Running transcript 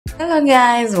Hello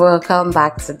guys, welcome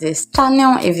back to this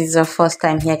channel. If it's your first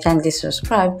time here, kindly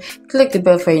subscribe, click the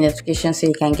bell for your notification so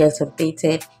you can get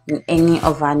updated in any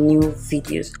of our new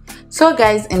videos. So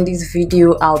guys, in this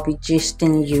video I'll be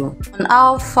gisting you on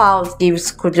how Falz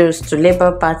gives kudos to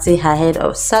Labour Party ahead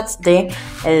of Saturday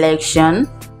election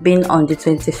being on the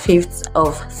 25th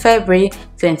of February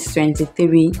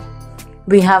 2023.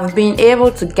 We have been able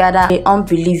to gather an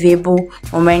unbelievable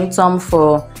momentum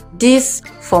for this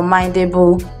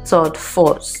formidable third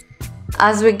force.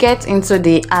 As we get into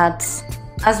the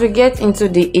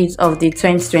heat of the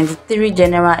 2023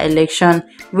 general election,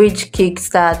 which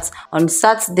kickstarts on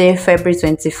Saturday, February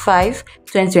 25,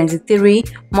 2023,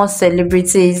 most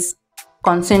celebrities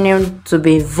continue to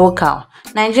be vocal.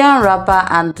 Nigerian rapper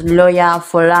and lawyer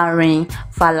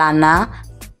Falana,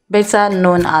 better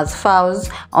known as Falz,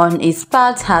 on his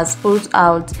part has put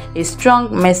out a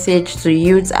strong message to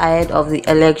youth ahead of the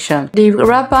election. The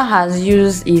rapper has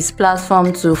used his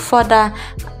platform to further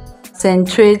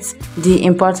accentuate the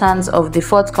importance of the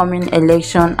forthcoming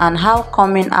election and how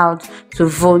coming out to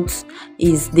vote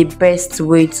is the best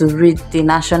way to rid the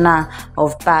nation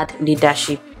of bad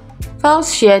leadership.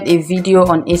 Falz shared a video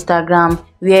on Instagram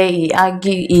where he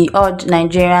urged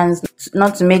Nigerians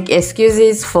not to make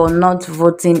excuses for not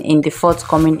voting in the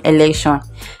forthcoming election.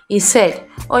 He said,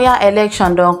 "Oya,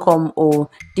 election don't come, oh,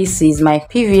 this is my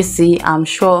PVC, I'm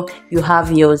sure you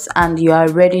have yours and you are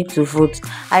ready to vote.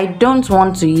 I don't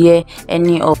want to hear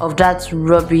any of that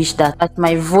rubbish that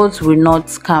my vote will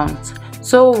not count.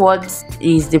 So what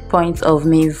is the point of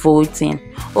me voting?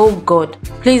 Oh God,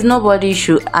 please, nobody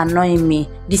should annoy me.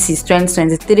 This is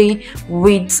 2023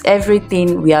 with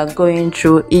everything we are going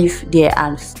through. If there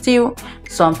are still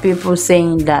some people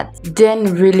saying that,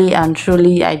 then really and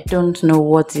truly I don't know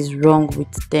what is wrong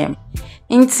with them."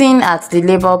 Hinting at the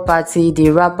Labour Party, the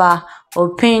rapper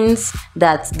opines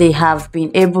that they have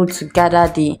been able to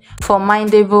gather the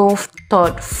formidable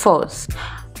third force.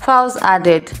 Falz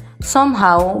added,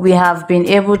 "Somehow we have been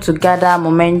able to gather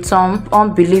momentum,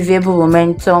 unbelievable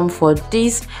momentum for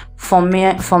this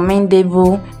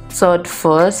formidable third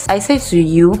force. I say to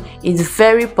you, it's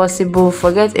very possible.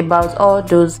 Forget about all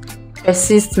those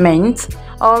persistence,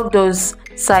 all those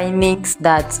cynics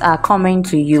that are coming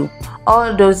to you,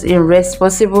 all those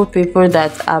irresponsible people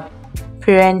that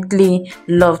apparently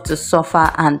love to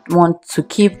suffer and want to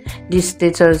keep this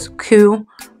status quo.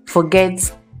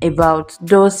 Forget about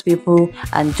those people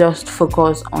and just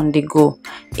focus on the goal."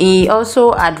 He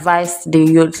also advised the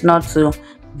youth not to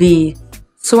be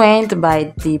swayed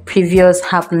by the previous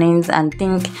happenings and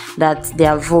think that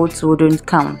their votes wouldn't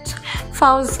count.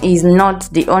 Falz is not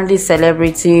the only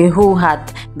celebrity who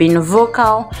had been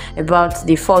vocal about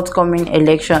the forthcoming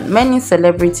election. Many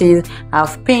celebrities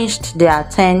have pinched their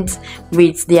tent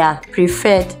with their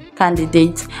preferred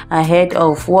candidates ahead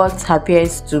of what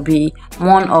appears to be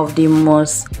one of the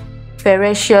most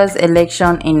ferocious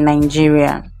elections in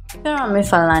Nigeria.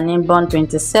 Falana, born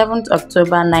 27th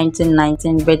October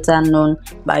 1919, better known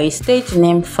by his stage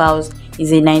name Falz,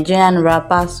 is a Nigerian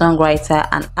rapper, songwriter,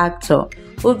 and actor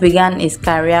who began his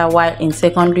career while in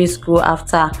secondary school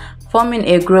after forming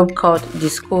a group called the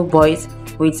Schoolboys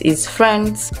with his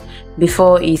friends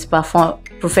before his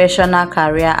professional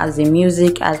career as a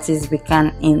music artist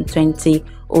began in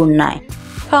 2009.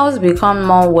 Falz became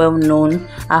more well-known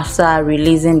after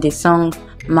releasing the song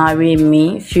 "Marry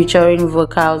Me" featuring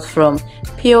vocals from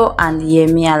Pio and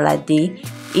Yemi Alade.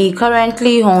 He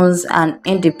currently owns an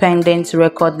independent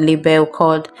record label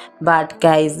called Bad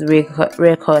Guys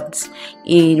Records.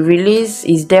 He released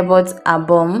his debut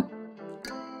album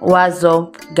 "What's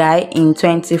Up Guy" in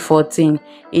 2014.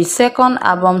 His second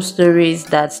album, Stories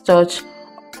That Touch,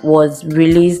 was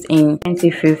released in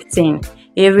 2015.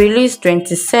 He released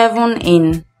 27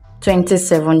 in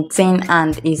 2017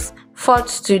 and his fourth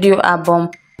studio album,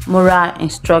 Moral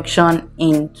Instruction,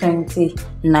 in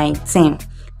 2019.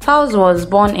 Falz was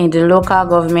born in the local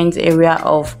government area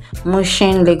of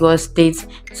Mushin, Lagos State,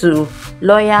 to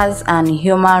lawyers and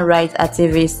human rights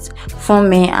activists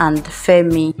Funmi and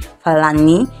Femi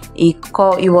Falana.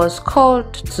 He was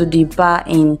called to the bar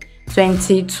in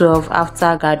 2012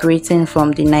 after graduating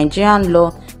from the Nigerian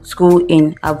Law School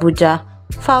in Abuja.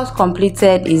 Falz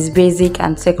completed his basic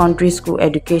and secondary school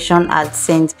education at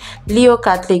St. Leo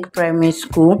Catholic Primary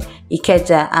School,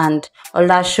 Ikeja, and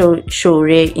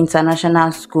Olashore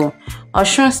International School,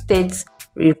 Osun State,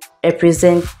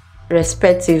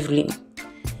 respectively.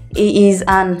 He is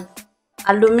an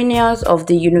alumnus of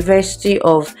the University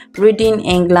of Reading,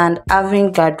 England,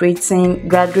 having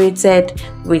graduated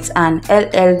with an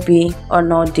LLB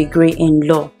honor degree in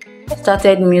law.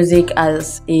 Started music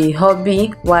as a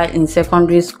hobby while in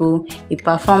secondary school. He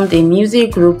performed a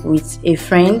music group with a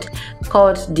friend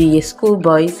called the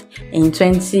Schoolboys. In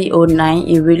 2009,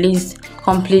 he released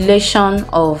compilation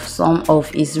of some of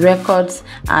his records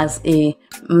as a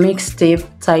mixtape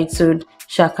titled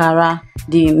Shakara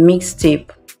the Mixtape.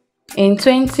 In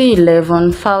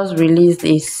 2011, Falz released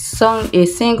a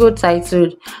single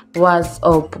titled "What's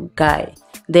Up Guy",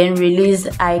 then released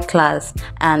 "High Class"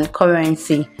 and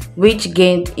 "Currency", which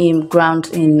gained him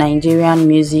ground in Nigerian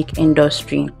music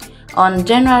industry. On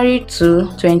January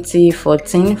 2,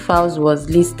 2014, Falz was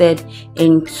listed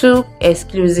in 2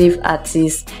 exclusive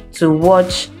artists to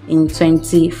watch in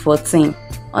 2014.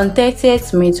 On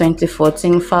 30th May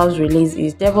 2014, Falz released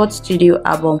his debut studio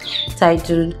album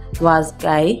titled "What's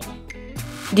Guy".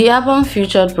 The album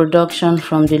featured production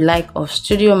from the like of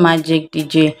Studio Magic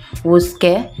DJ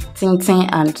Woske, Tintin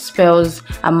and Spells,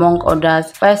 among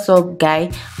others. What's Up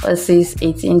Guy versus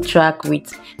 18-track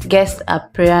with guest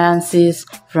appearances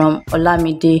from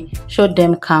Olamide, Show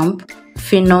Dem Camp,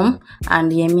 Phenom,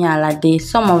 and Yemi Alade.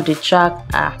 Some of the tracks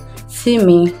are See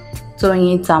Me,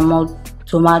 Toyin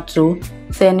Tomato,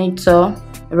 Senator,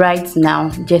 Right Now,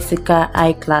 Jessica,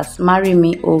 High Class, Marry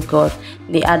Me, Oh God,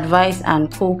 The Advice,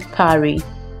 and Cook Parry,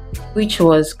 which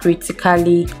was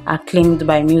critically acclaimed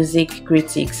by music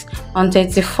critics. On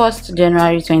 31st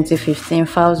January 2015,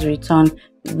 Falz returned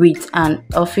with an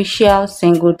official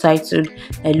single titled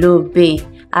 "Hello Bae".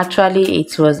 Actually,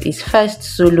 it was his first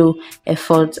solo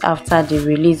effort after the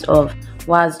release of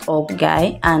 "What's Up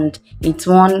Guy", and it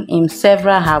won him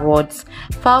several awards.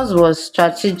 Falz was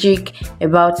strategic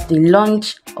about the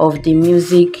launch of the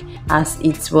music as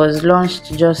it was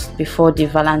launched just before the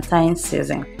Valentine's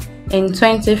season. In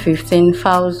 2015,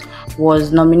 Falz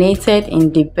was nominated in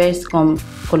the Best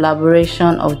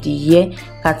Collaboration of the Year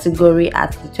category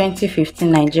at the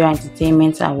 2015 Nigeria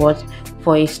Entertainment Awards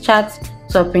for his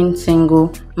chart-topping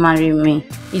single "Marry Me".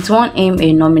 It won him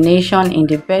a nomination in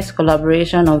the Best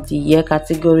Collaboration of the Year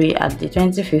category at the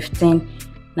 2015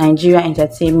 Nigeria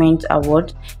Entertainment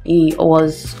Award. He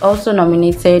was also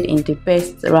nominated in the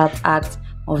Best Rap Act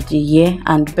of the Year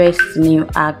and Best New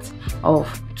Act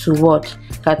to Watch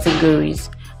categories.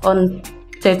 On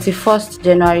 31st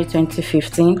January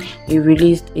 2015, he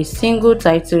released a single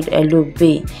titled "Hello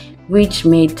Bae", which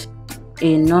made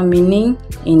a nominee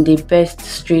in the Best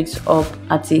Street Up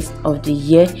Artist of the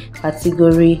Year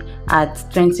category at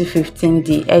 2015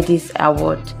 The Edis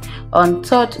Award. On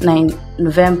 3rd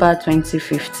November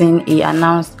 2015, he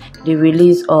announced the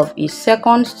release of his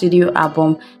second studio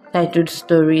album titled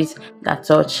Stories That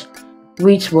Touch,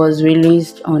 which was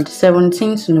released on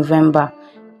 17th November.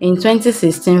 In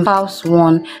 2016, Falz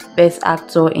won Best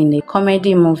Actor in a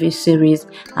Comedy Movie Series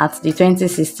at the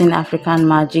 2016 African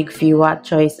Magic Viewer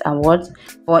Choice Awards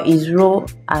for his role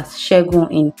as Segun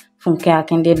in Funke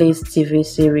Akindele's TV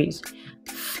series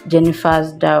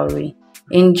Jennifer's Dowry.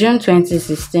 In June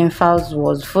 2016, Falz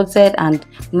was voted and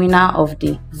winner of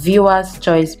the Viewers'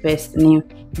 Choice Best New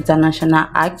International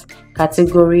Act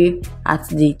category at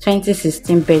the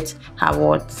 2016 BET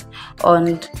Awards.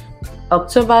 On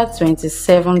October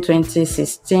 27,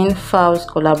 2016, Falz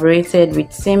collaborated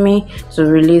with Simi to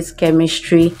release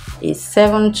Chemistry, a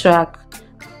 7-track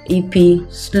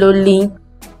EP slowly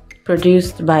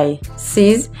produced by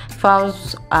Sis.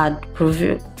 Falz had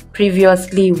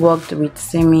previously worked with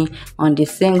Simi on the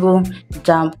single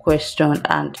Jam Question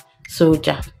and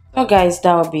Soldier. So guys,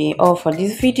 that will be all for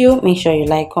this video. Make sure you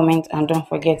like, comment, and don't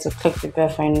forget to click the bell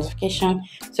for notification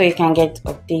so you can get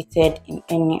updated in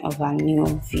any of our new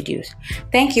videos.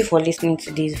 Thank you for listening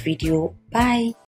to this video. Bye.